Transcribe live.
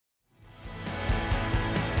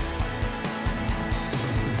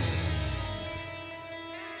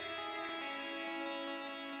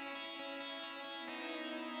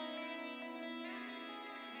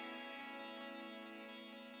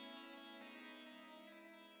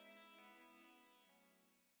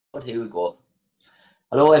But here we go.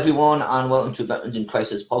 Hello, everyone, and welcome to Veterans in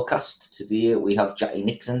Crisis podcast. Today we have Jackie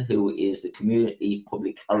Nixon, who is the community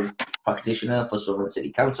public health practitioner for Sunderland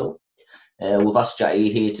City Council. We've asked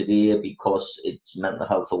Jackie here today because it's Mental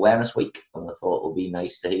Health Awareness Week, and I thought it would be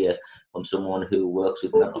nice to hear from someone who works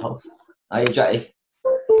with mental health. Hiya, Jackie.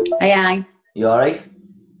 Aye. You all right?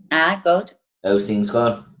 Aye, good. How's things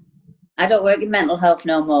going? I don't work in mental health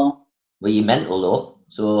no more. Well, you're mental though,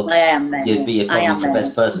 so I am mental. you'd be probably the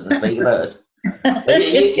best person to speak about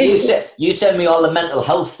it. you send me all the mental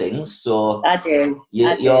health things, so I do.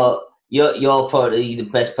 You're probably the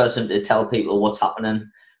best person to tell people what's happening,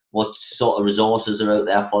 what sort of resources are out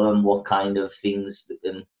there for them, what kind of things they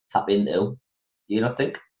can tap into. Do you not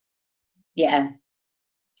think? Yeah.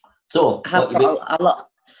 So I've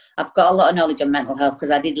got a lot of knowledge on mental health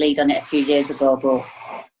because I did lead on it a few years ago, but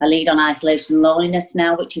I lead on isolation and loneliness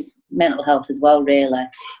now, which is mental health as well, really.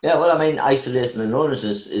 Yeah, well, I mean, isolation and loneliness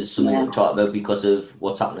is something we talk about because of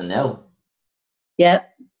what's happening now. Yeah.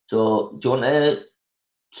 So do you want to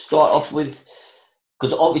start off with,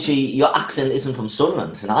 because obviously your accent isn't from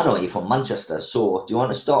Sunderland, and I know you're from Manchester, so do you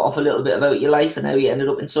want to start off a little bit about your life and how you ended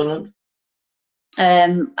up in Sunderland?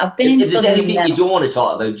 I've been in If there's Sunderland anything you don't want to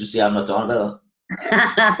talk about, just say I'm not talking about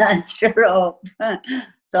it. Shut up.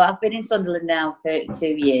 So I've been in Sunderland now 32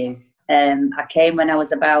 years. I came when I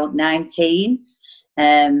was about 19,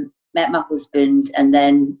 met my husband, and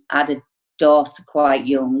then had a daughter quite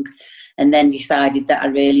young, and then decided that I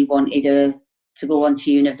really wanted to go on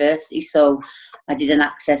to university. So I did an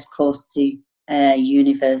access course to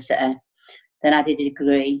university. Then I did a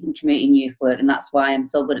degree in community and youth work, and that's why I'm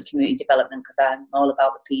so good at community development, because I'm all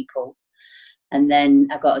about the people. And then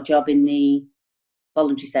I got a job in the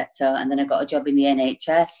voluntary sector, and then I got a job in the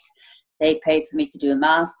NHS. They paid for me to do a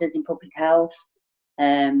master's in public health,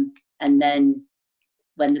 and then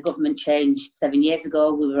when the government changed 7 years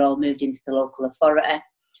ago, we were all moved into the local authority.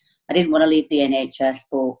 I didn't want to leave the NHS,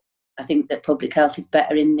 but I think that public health is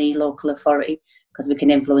better in the local authority because we can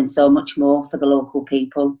influence so much more for the local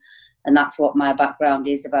people, and that's what my background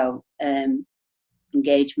is about.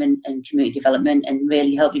 Engagement and community development, and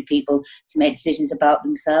really helping people to make decisions about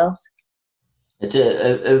themselves. It's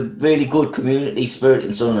a really good community spirit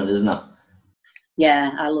in Sunderland, isn't it? Yeah,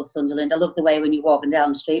 I love Sunderland. I love the way when you're walking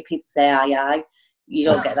down the street, people say aye, aye. You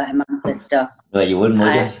don't get that in Manchester. Well, you wouldn't,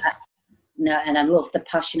 would you? No, and I love the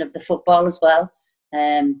passion of the football as well.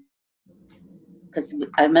 Because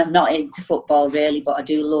I'm not into football really, but I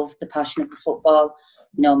do love the passion of the football.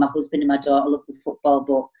 You know, my husband and my daughter love the football,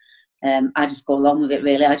 but I just go along with it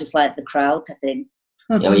really. I just like the crowd, I think.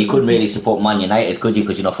 Yeah, well, you couldn't really support Man United, could you?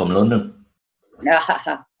 Because you're not from London.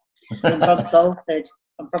 I'm from Salford.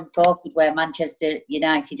 I'm from Salford, where Manchester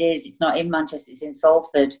United is. It's not in Manchester, it's in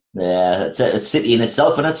Salford. Yeah, it's a city in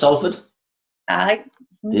itself, isn't it, Salford? Aye.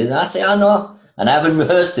 Did I say I know? And I haven't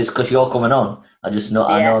rehearsed this because you're coming on. I just know,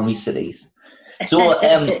 I know these cities. So,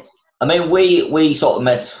 I mean, we sort of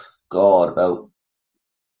met, God, about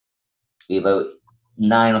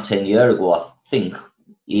 9 or 10 years ago, I think.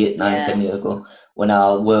 8, 9, 10 years ago, when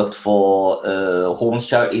I worked for a homeless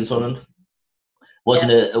charity in Sunderland.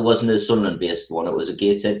 It wasn't a Sunderland-based one. It was a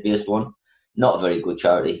Gateshead-based one. Not a very good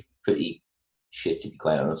charity. Pretty shit, to be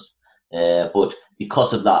quite honest. But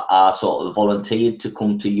because of that, I sort of volunteered to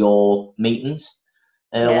come to your meetings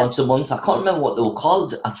once a month. I can't remember what they were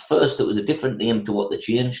called. At first, it was a different name to what they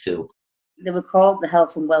changed to. They were called the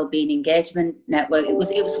Health and Wellbeing Engagement Network. It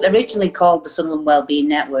was originally called the Sunderland Wellbeing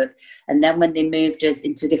Network, and then when they moved us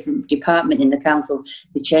into a different department in the council,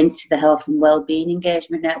 they changed to the Health and Wellbeing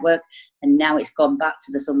Engagement Network, and now it's gone back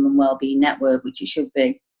to the Sunderland Wellbeing Network, which it should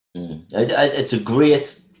be. It's a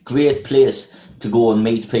great place to go and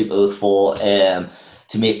meet people for to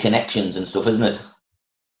make connections and stuff, isn't it?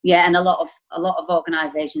 Yeah, and a lot of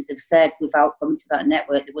organisations have said without coming to that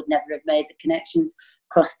network, they would never have made the connections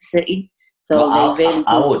across the city. So I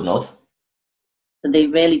would not. So they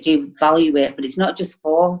really do value it, but it's not just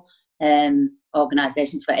for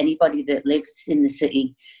organisations, for anybody that lives in the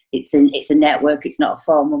city. It's a network. It's not a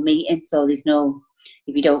formal meeting, so there's no,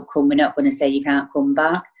 if you don't come, we're not going to say you can't come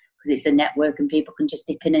back, because it's a network and people can just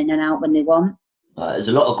dip in and out when they want. There's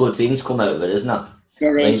a lot of good things come out of it, isn't there?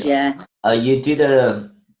 There is, yeah. You did an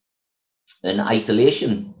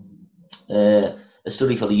isolation, a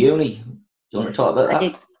study for the uni. Do you want to talk about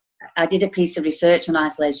that? I did a piece of research on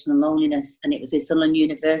isolation and loneliness, and it was at Sunderland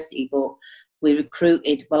University, but I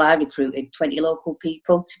recruited 20 local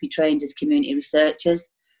people to be trained as community researchers.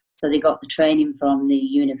 So they got the training from the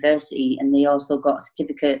university, and they also got a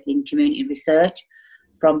certificate in community research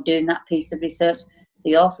from doing that piece of research.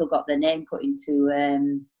 They also got their name put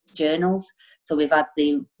into journals. So we've had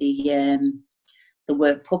the the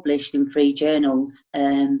work published in free journals.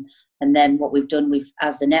 And then what we've done,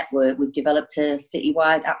 as the network, we've developed a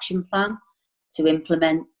citywide action plan to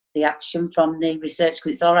implement the action from the research,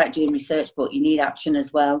 because it's all right doing research, but you need action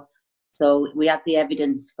as well. So we had the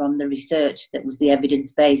evidence from the research that was the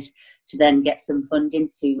evidence base to then get some funding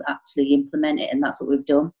to actually implement it, and that's what we've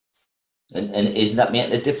done. And is that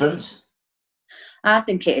making a difference? I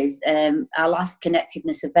think it is. Our last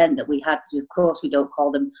connectedness event that we had, of course, we don't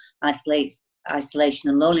call them isolation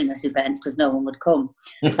and loneliness events because no one would come.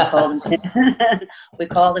 We call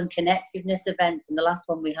them connectedness events, and the last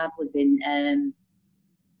one we had was in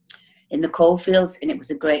the coalfields, and it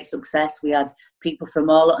was a great success. We had people from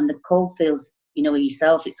all on the coalfields, you know,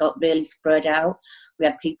 yourself, it's all really spread out. We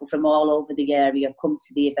had people from all over the area come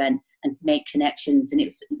to the event and make connections, and it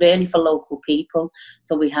was really for local people.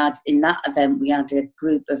 So we had, in that event, we had a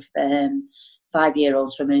group of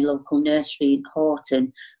 5-year-olds from a local nursery in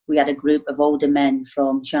Horton. We had a group of older men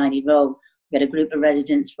from Shiny Row. We had a group of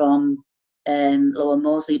residents from Lower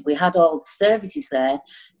Moseley. We had all the services there,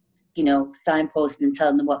 you know, signposting and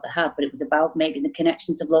telling them what they had, but it was about making the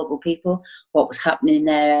connections of local people, what was happening in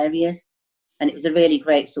their areas, and it was a really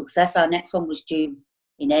great success. Our next one was due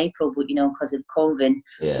in April, but, you know, because of COVID,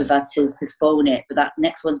 we've had to postpone it, but that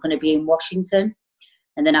next one's going to be in Washington,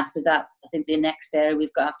 and then after that, I think the next area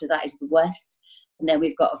we've got after that is the West, and then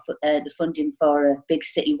we've got the funding for a big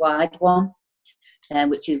citywide one,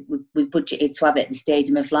 which is, we've budgeted to have it at the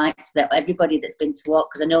Stadium of Light, so that everybody that's been to walk,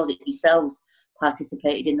 because I know that yourselves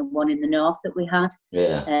participated in the one in the north that we had.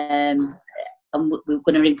 And we're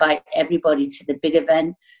going to invite everybody to the big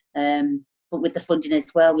event. But with the funding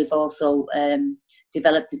as well, we've also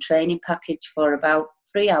developed a training package for about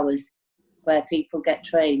 3 hours where people get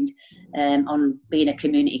trained on being a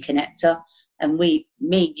community connector. And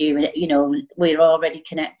you know, we're already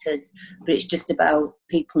connectors, but it's just about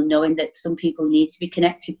people knowing that some people need to be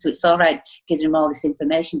connected. So it's all right giving them all this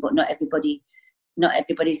information, but not everybody's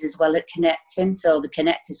as well at connecting. So the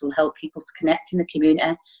connectors will help people to connect in the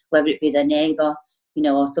community, whether it be their neighbour, you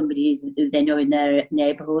know, or somebody who they know in their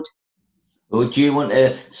neighbourhood. Well, do you want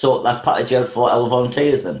to sort that package out for our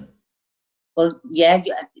volunteers then? Well, yeah,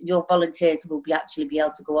 your volunteers will actually be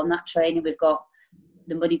able to go on that training. We've got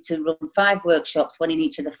the money to run 5 workshops, one in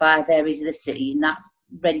each of the 5 areas of the city, and that's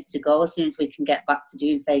ready to go as soon as we can get back to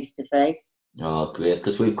doing face-to-face. Oh, great,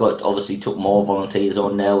 because we've got, obviously, took more volunteers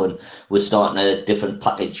on now, and we're starting a different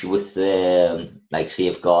package with like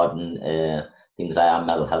safeguarding, things like that,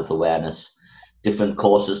 mental health awareness, different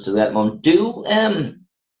courses to that one.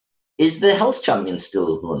 Is the Health Champion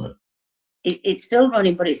still running? It's still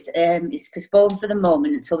running, but it's postponed for the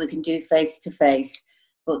moment until we can do face-to-face.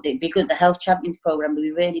 But it'd be good. The Health Champions program would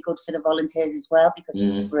be really good for the volunteers as well, because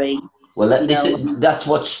it's free. Well, that's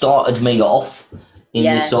what started me off in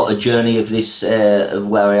this sort of journey of this of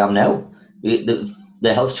where I am now.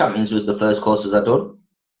 The Health Champions was the first courses I've done.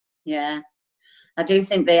 Yeah, I do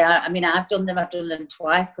think they are. I mean, I've done them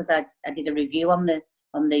twice because I did a review on the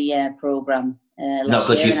program. Not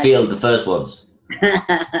because you failed the first ones.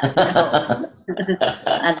 I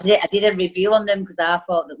did a review on them because I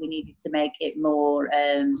thought that we needed to make it more.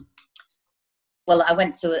 Well, I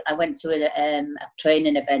went to a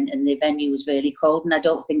training event, and the venue was really cold, and I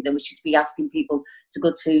don't think that we should be asking people to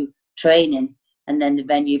go to training and then the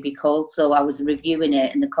venue be cold. So I was reviewing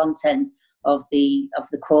it and the content of the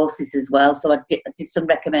courses as well. So I did some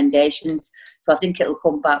recommendations. So I think it'll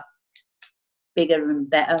come back bigger and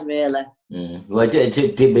better, really. Well, it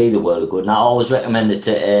did me the world of good, and I always recommend it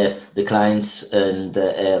to the clients and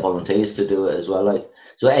the volunteers to do it as well. Like,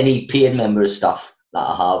 so any paid member staff that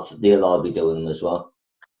I have, they'll all be doing them as well.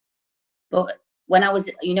 But when I was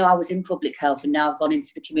in public health, and now I've gone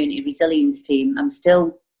into the community resilience team, I'm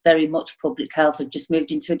still very much public health. I've just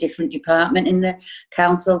moved into a different department in the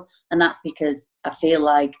council, and that's because I feel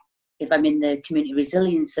like if I'm in the community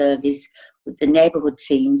resilience service with the neighbourhood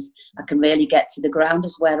teams, I can really get to the ground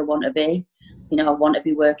as where I want to be. You know, I want to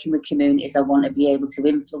be working with communities. I want to be able to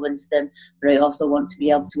influence them, but I also want to be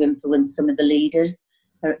able to influence some of the leaders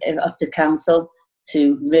of the council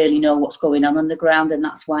to really know what's going on the ground, and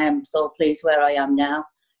that's why I'm so pleased where I am now.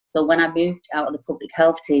 So when I moved out of the public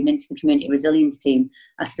health team into the community resilience team,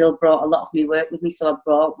 I still brought a lot of my work with me. So I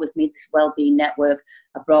brought with me this wellbeing network.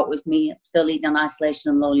 I'm still leading on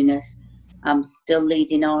isolation and loneliness. I'm still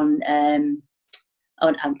leading I'm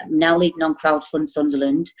now leading on Crowdfund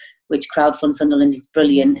Sunderland, which Crowdfund Sunderland is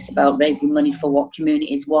brilliant. It's about raising money for what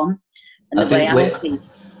communities want. And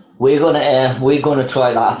we're gonna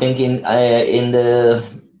try that. I think in the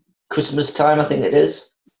Christmas time, I think it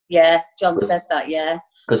is. Yeah, John said that. Yeah,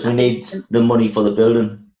 because we need the money for the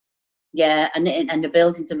building. Yeah, and the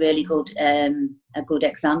building's a really good a good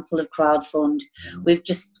example of crowdfund. We're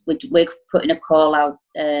putting a call out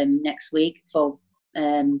next week for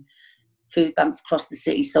food banks across the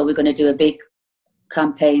city. So we're going to do a big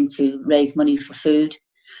campaign to raise money for food,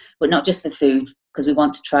 but not just for food, because we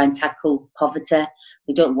want to try and tackle poverty.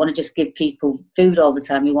 We don't want to just give people food all the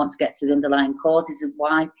time. We want to get to the underlying causes of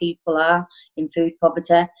why people are in food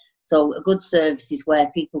poverty. So a good service is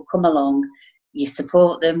where people come along, you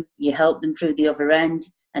support them, you help them through the other end,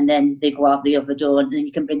 and then they go out the other door, and then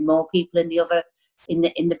you can bring more people in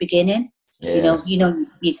the beginning. Yeah. You know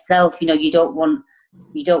yourself. You don't want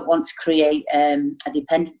to create a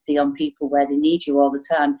dependency on people where they need you all the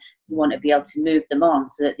time. You want to be able to move them on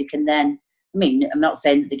so that they can then. I mean, I'm not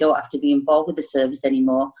saying that they don't have to be involved with the service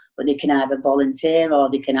anymore, but they can either volunteer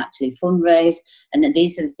or they can actually fundraise. And then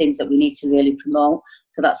these are the things that we need to really promote.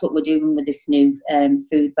 So that's what we're doing with this new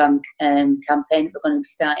food bank campaign that we're going to be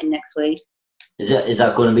starting next week. Is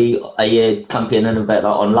that going to be a campaign and about that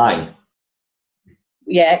online?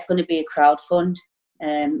 Yeah, it's going to be a crowdfund.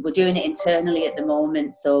 We're doing it internally at the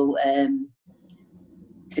moment, so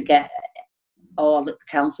to get all the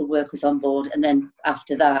council workers on board, and then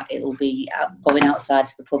after that it'll be going outside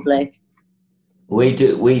to the public. We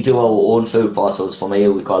do our own food parcels from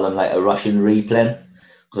here. We call them like a ration replen,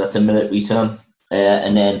 because that's a military term.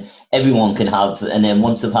 And then everyone can have, and then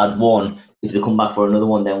once they've had one, if they come back for another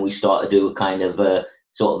one, then we start to do a kind of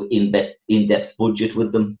sort of in-depth budget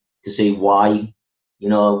with them to see why.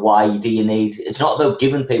 Why do you need? It's not about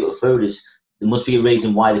giving people food. There must be a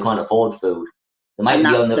reason why they can't afford food. They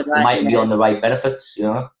might be on the right benefits,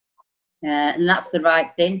 Yeah, and that's the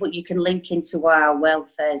right thing. But you can link into our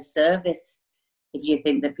welfare service if you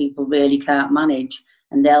think that people really can't manage,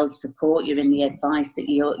 and they'll support you in the advice that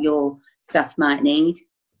your staff might need.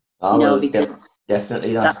 Because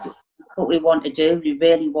definitely that's what we want to do. We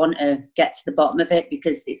really want to get to the bottom of it,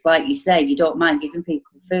 because it's like you say, you don't mind giving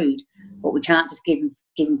people food, but we can't just give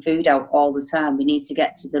them food out all the time. We need to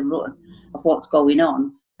get to the root of what's going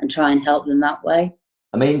on and try and help them that way.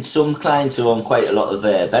 I mean, some clients are on quite a lot of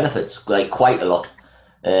benefits, like quite a lot.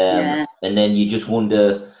 And then you just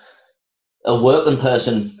wonder, a working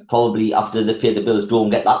person probably after they pay the bills don't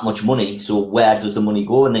get that much money. So where does the money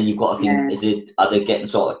go? And then you've got to think, are they getting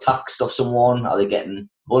sort of taxed off someone? Are they getting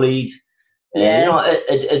bullied?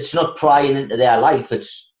 It's not prying into their life.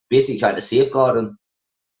 It's basically trying to safeguard them.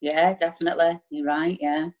 Yeah, definitely. You're right.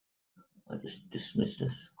 Yeah. I just dismissed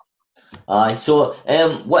this. So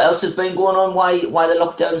what else has been going on? Why the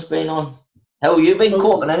lockdown's been on? How have you been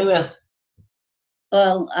coping anyway?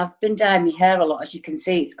 Well, I've been dyeing my hair a lot, as you can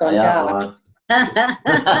see. It's gone dark.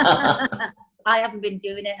 I haven't been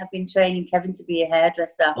doing it. I've been training Kevin to be a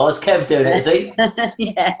hairdresser. Oh, is Kev doing it, is he?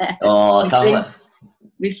 Yeah. Oh, I can't wait.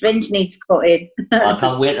 My fringe needs cutting. I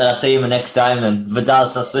can't wait till I see him next time, and Vidal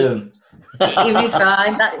Sassoon. He'll be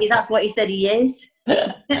fine. That's what he said he is.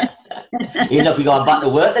 He'll not be going back to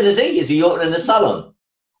work then, is he? Is he opening a salon?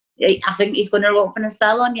 I think he's going to open a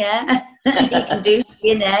salon, yeah. He can do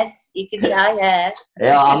skinheads, he can dye hair.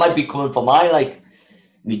 Yeah, I might be coming for mine, like,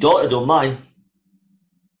 my daughter don't mind.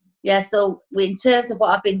 Yeah, so in terms of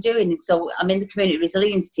what I've been doing, so I'm in the community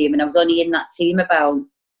resilience team, and I was only in that team about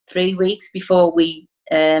 3 weeks before we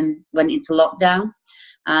went into lockdown.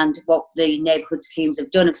 And what the neighbourhood teams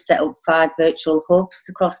have done, have set up 5 virtual hubs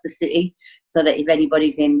across the city, so that if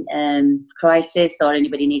anybody's in crisis or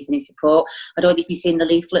anybody needs any support, I don't know if you've seen the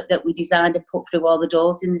leaflet that we designed and put through all the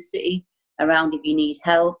doors in the city around if you need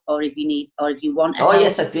help or if you want help. Oh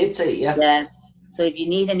yes, I did see it. Yeah. Yeah. So if you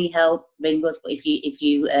need any help, ring us. But if you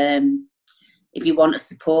want to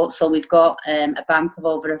support, so we've got a bank of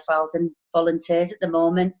over 1,000 volunteers at the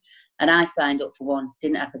moment. And I signed up for one,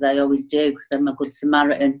 didn't I? Because I always do, because I'm a good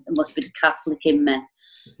Samaritan. It must be the Catholic in me.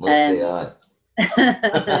 Must be, aye.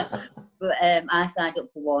 But I signed up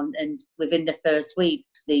for one, and within the first week,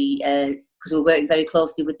 because we're working very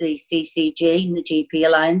closely with the CCG and the GP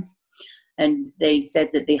Alliance, and they said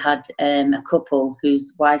that they had a couple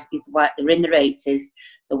whose wife, they're in their 80s.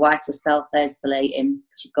 The wife was self-isolating.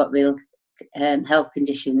 She's got real health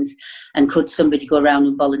conditions, and could somebody go around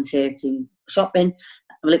and volunteer to shopping?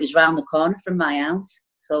 Well, it was round the corner from my house.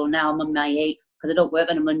 So now I'm on my 8th, because I don't work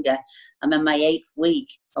on a Monday, I'm on my 8th week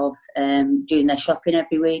of doing their shopping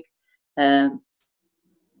every week. And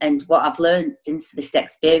what I've learned since this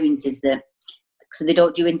experience is that, because they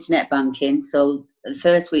don't do internet banking, so the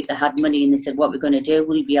first week they had money and they said, what we're going to do,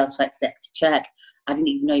 will you be able to accept a cheque? I didn't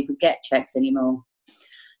even know you could get cheques anymore.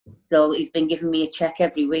 So he's been giving me a cheque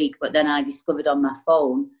every week, but then I discovered on my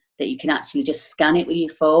phone that you can actually just scan it with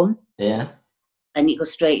your phone. Yeah. And it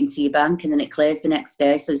goes straight into your bank, and then it clears the next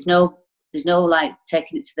day. So there's no there's no like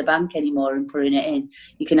taking it to the bank anymore and putting it in.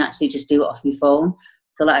 You can actually just do it off your phone.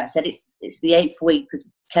 So like I said, it's the 8th week because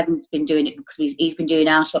Kevin's been doing it because he's been doing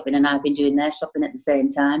our shopping and I've been doing their shopping at the same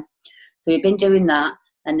time. So we've been doing that,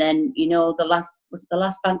 and then the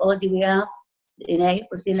last bank holiday we have in April.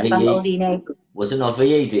 Was the bank holiday in April? Was it not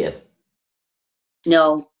VE Day?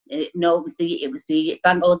 No, it was the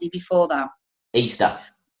bank holiday before that. Easter.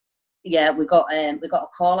 Yeah, we got a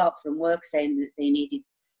call out from work saying that they needed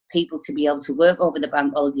people to be able to work over the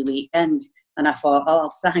bank holiday weekend, and I thought,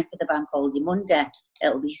 I'll sign for the bank holiday Monday.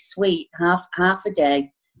 It'll be sweet, half a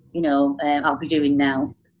day, I'll be doing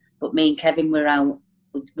now. But me and Kevin were out.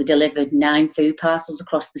 We delivered 9 food parcels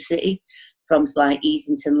across the city, from like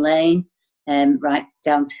Easington Lane, right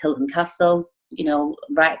down to Hilton Castle.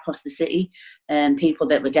 Right across the city, people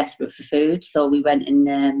that were desperate for food. So we went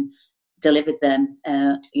and delivered them.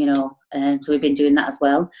 So we've been doing that as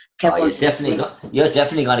well. You're definitely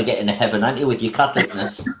going to get into heaven, aren't you, with your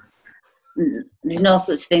Catholicness? There's no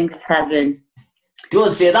such thing as heaven.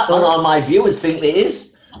 Don't say that, man. All my viewers think there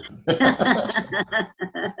is.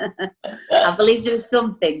 I believe there is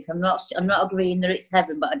something. I'm not agreeing that it's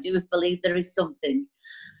heaven, but I do believe there is something.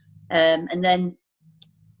 And then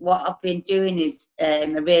what I've been doing is a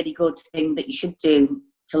really good thing that you should do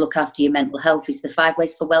to look after your mental health is the 5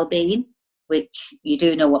 ways for wellbeing, which you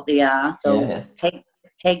do know what they are. So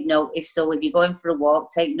take notice. So if you're going for a walk,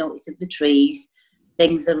 take notice of the trees,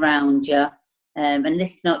 things around you. And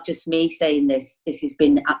this is not just me saying this. This has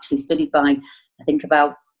been actually studied by, I think,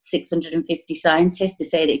 about 650 scientists to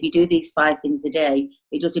say that if you do these 5 things a day,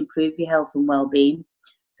 it does improve your health and well-being.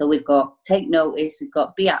 So we've got take notice, we've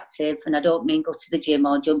got be active, and I don't mean go to the gym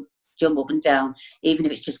or jump up and down, even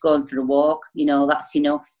if it's just going for a walk, that's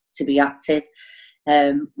enough to be active.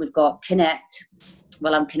 We've got connect.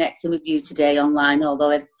 Well, I'm connecting with you today online,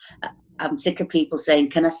 although I'm sick of people saying,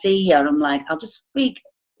 can I see you? And I'm like, I'll just speak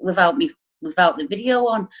without the video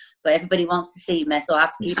on, but everybody wants to see me, so I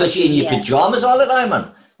have to keep. It's because you're in your pyjamas all the time,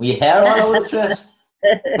 man. With your hair all over the place.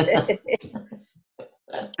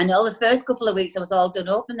 I know the first couple of weeks I was all done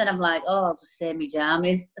up, and then I'm like, I'll just say my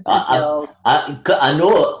jammies. I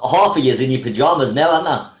know half of you's in your pyjamas now, aren't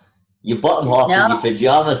I? Your bottom half in your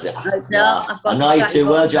pyjamas. I know you too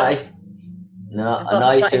well, Jackie. No, I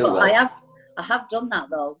know you too well. I have done that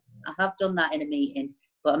though. I have done that in a meeting,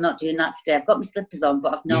 but I'm not doing that today. I've got my slippers on,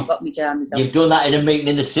 but I've not got my jammies on. You've done that in a meeting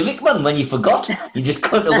in the Civic, man, when you forgot. You just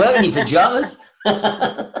couldn't wear in your pyjamas.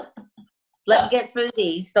 Let's get through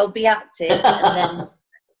these, so be active, and then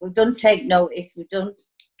we've done take notice, we've done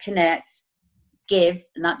connect, give,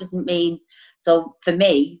 and that doesn't mean, so for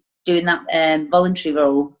me, doing that voluntary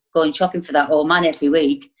role, going shopping for that old man every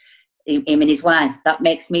week, him and his wife, that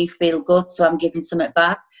makes me feel good, so I'm giving something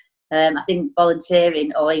back. I think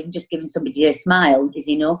volunteering or even just giving somebody a smile is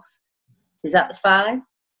enough. Is that the 5?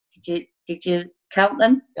 Did you count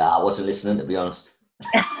them? Yeah, I wasn't listening, to be honest.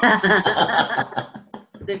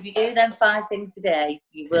 So if you do them 5 things a day,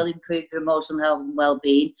 you will improve your emotional health and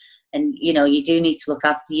well-being. And, you do need to look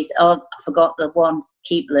after yourself. Oh, I forgot the one,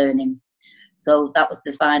 keep learning. So that was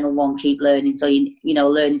the final one, keep learning. So,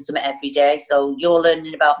 learning something every day. So you're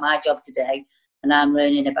learning about my job today, and I'm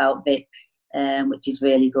learning about Vic's, which is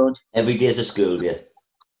really good. Every day's a school, yeah.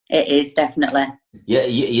 It is, definitely. Yeah,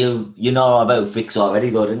 you know about Vic's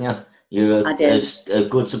already, though, didn't you? You're a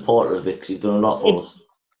good supporter of Vic's. You've done a lot for us.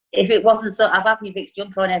 If it wasn't so, I've had my Vic's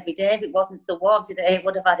jumper on every day. If it wasn't so warm today, I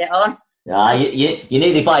would have had it on. You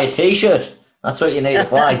need to buy a T-shirt. That's what you need to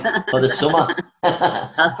buy for the summer.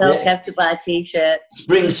 I'll tell Kev to buy a T-shirt.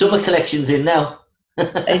 Spring summer collection's in now.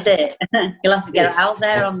 Is it? You'll have to get it out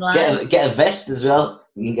there online. Get a vest as well.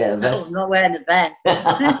 You can get a vest. I'm not wearing a vest.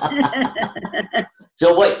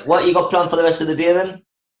 So what you got planned for the rest of the day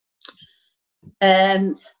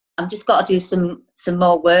then? I've just got to do some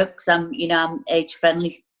more work because I'm age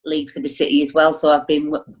friendly lead for the city as well. So I've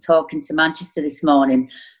been talking to Manchester this morning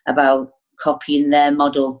about copying their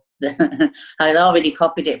model. I had already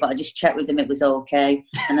copied it, but I just checked with them it was okay,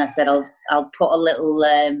 and I said I'll put a little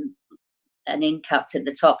an end cap at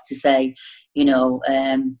the top to say,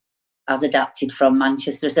 as adapted from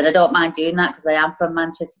Manchester. I said I don't mind doing that because I am from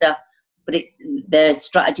Manchester, but it's the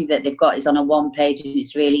strategy that they've got is on a 1 page and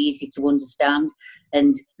it's really easy to understand.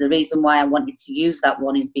 And the reason why I wanted to use that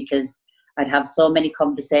one is because I'd have so many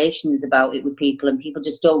conversations about it with people, and people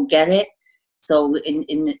just don't get it. So,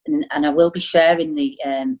 and I will be sharing the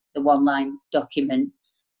 1-line document,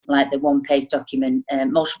 like the 1-page document,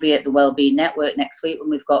 most probably at the Wellbeing Network next week when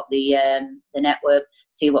we've got the network.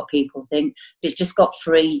 See what people think. It's just got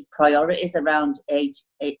 3 priorities around age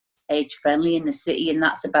friendly in the city, and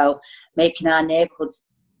that's about making our neighbourhoods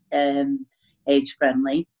age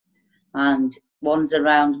friendly. and one's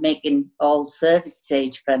around making all services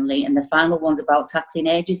age friendly, and the final one's about tackling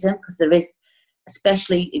ageism, because there is,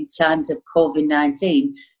 especially in times of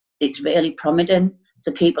COVID-19, it's really prominent.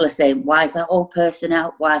 So people are saying, why is that old person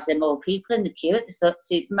out? Why is there more people in the queue at the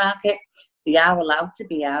supermarket? They are allowed to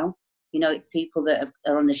be out. You know, it's people that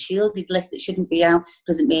are on the shielded list that shouldn't be out.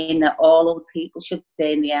 Doesn't mean that all old people should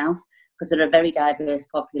stay in the house, because they're a very diverse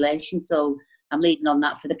population. So I'm leading on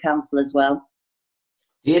that for the council as well.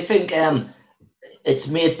 Do you think it's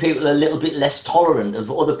made people a little bit less tolerant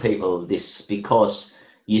of other people, this, because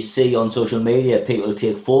you see on social media people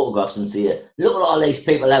take photographs and say, look at all these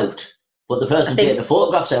people out, but the person taking the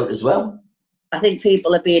photographs out as well? I think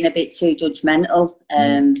people are being a bit too judgmental.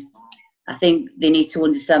 I think they need to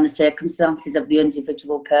understand the circumstances of the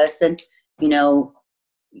individual person. You know,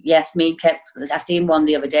 yes, I seen one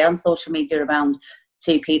the other day on social media around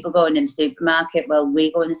 2 people going in a supermarket. Well,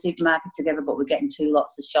 we go in the supermarket together, but we're getting 2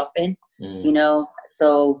 lots of shopping, you know.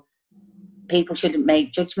 So people shouldn't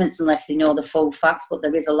make judgments unless they know the full facts, but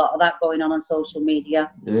there is a lot of that going on social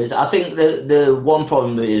media. There is. I think the one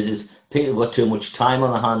problem is people have got too much time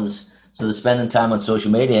on their hands, so they're spending time on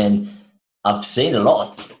social media, and I've seen a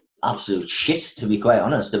lot of absolute shit, to be quite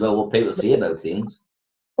honest, about what people say about things.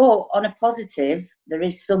 But on a positive, there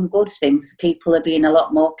is some good things. People are being a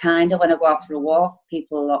lot more kinder when I go out for a walk.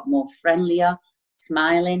 People are a lot more friendlier,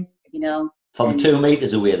 smiling, you know. From 2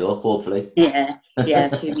 metres away, though, hopefully. Yeah,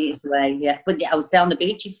 2 metres away, yeah. But I was down the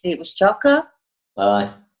beach yesterday, it was chocker.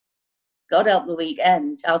 Aye. God help the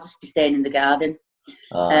weekend. I'll just be staying in the garden.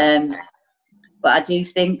 Aye. But I do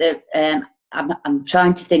think that I'm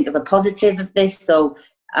trying to think of a positive of this. So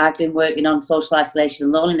I've been working on social isolation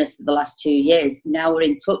and loneliness for the last 2 years. Now we're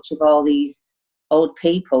in touch with all these old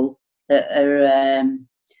people that are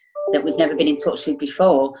that we've never been in touch with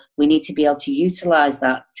before. We need to be able to utilise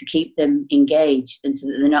that to keep them engaged, and so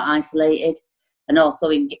that they're not isolated, and also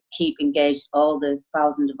keep engaged all the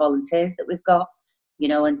thousands of volunteers that we've got, you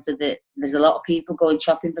know, and so that there's a lot of people going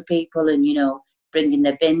shopping for people and, you know, bringing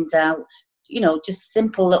their bins out, you know, just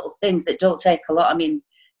simple little things that don't take a lot. I mean,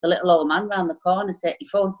 the little old man round the corner he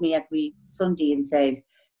phones me every Sunday and says,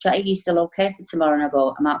 "Chatty, you still okay for tomorrow?" And I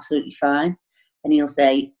go, "I'm absolutely fine." And he'll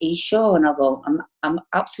say, "Are you sure?" And I'll go, I'm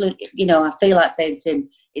absolutely, you know, I feel like saying to him,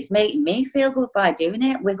 it's making me feel good by doing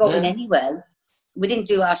it. We're going anywhere. We didn't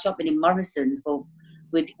do our shopping in Morrison's, but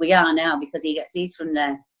we are now, because he gets these from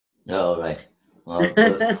there. Oh, right. Well,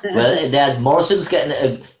 there's Morrison's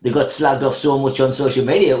getting they got slagged off so much on social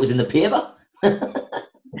media, it was in the paper.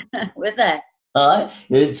 Were there?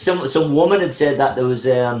 Some woman had said that there was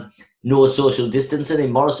no social distancing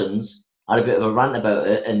in Morrison's. I had a bit of a rant about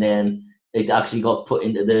it, and then it actually got put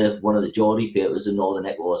into one of the Geordie papers in Northern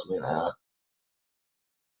Echo or something like that.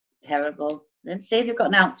 Terrible. Then see, they've got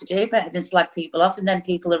an out to do better than slag people off, and then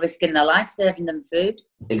people are risking their life serving them food.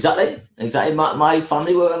 Exactly. My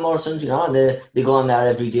family work at Morrison's, you know, and they go on there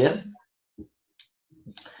every day.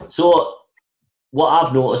 So what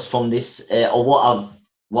I've noticed from this, or what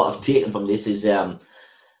I've taken from this, is our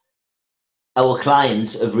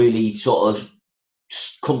clients have really sort of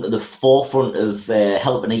come to the forefront of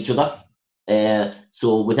helping each other.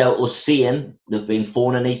 So without us seeing, they've been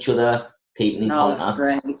phoning each other, keeping in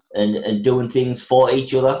contact, and doing things for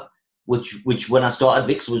each other, which when I started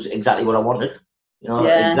Vix was exactly what I wanted. You know,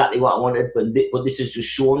 exactly what I wanted. But this has just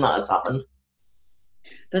shown that it's happened.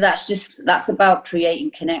 But that's about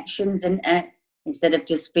creating connections, and instead of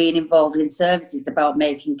just being involved in services, it's about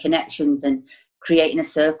making connections and creating a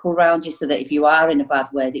circle around you, so that if you are in a bad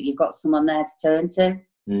way, that you've got someone there to turn to.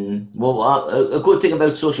 Well, a good thing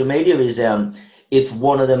about social media is if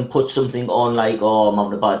one of them puts something on, like, "Oh, I'm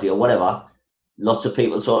having a bad day," or whatever, lots of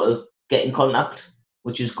people sort of get in contact,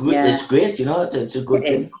 which is good. Yeah. It's great, you know. It's a good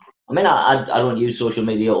thing. I mean, I don't use social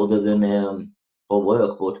media other than for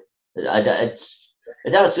work, but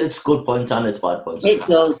it's good points and it's bad points. It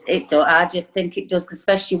does. I just think it does,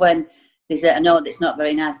 especially when I know that's not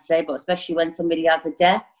very nice to say, but especially when somebody has a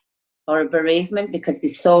death or a bereavement, because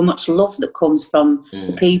there's so much love that comes from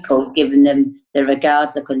the people, giving them their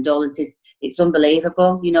regards, their condolences. It's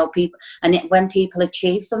unbelievable, you know, people. And when people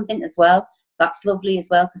achieve something as well, that's lovely as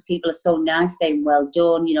well, because people are so nice, saying, "Well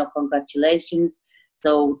done," you know, "Congratulations."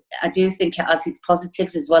 So I do think it has its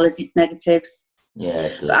positives as well as its negatives. Yeah.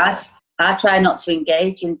 But I try not to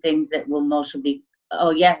engage in things that will mostly be, "Oh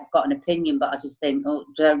yeah, I've got an opinion," but I just think, "Oh,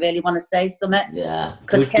 do I really want to say something?" Yeah,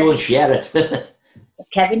 don't share it.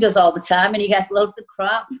 Kevin does all the time, and he gets loads of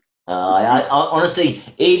crap. I honestly,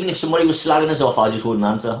 even if somebody was slagging us off, I just wouldn't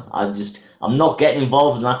answer. I'm not getting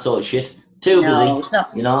involved in that sort of shit. Too busy,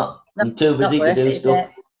 you know. I'm too busy to do stuff.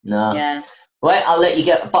 No. Yeah. Right, I'll let you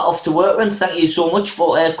get back off to work, and thank you so much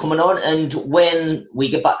for coming on. And when we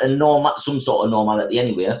get back to some sort of normality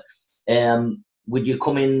anyway, would you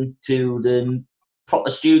come in to the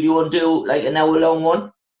proper studio and do like an hour-long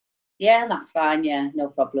one? Yeah, that's fine. Yeah, no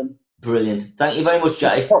problem. Brilliant. Thank you very much,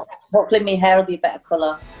 Jackie. Hopefully my hair will be a better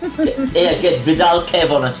colour. Get Vidal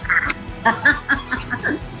Kev on it.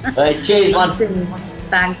 Right, cheers, man.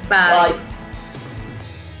 Thanks, bye. Bye.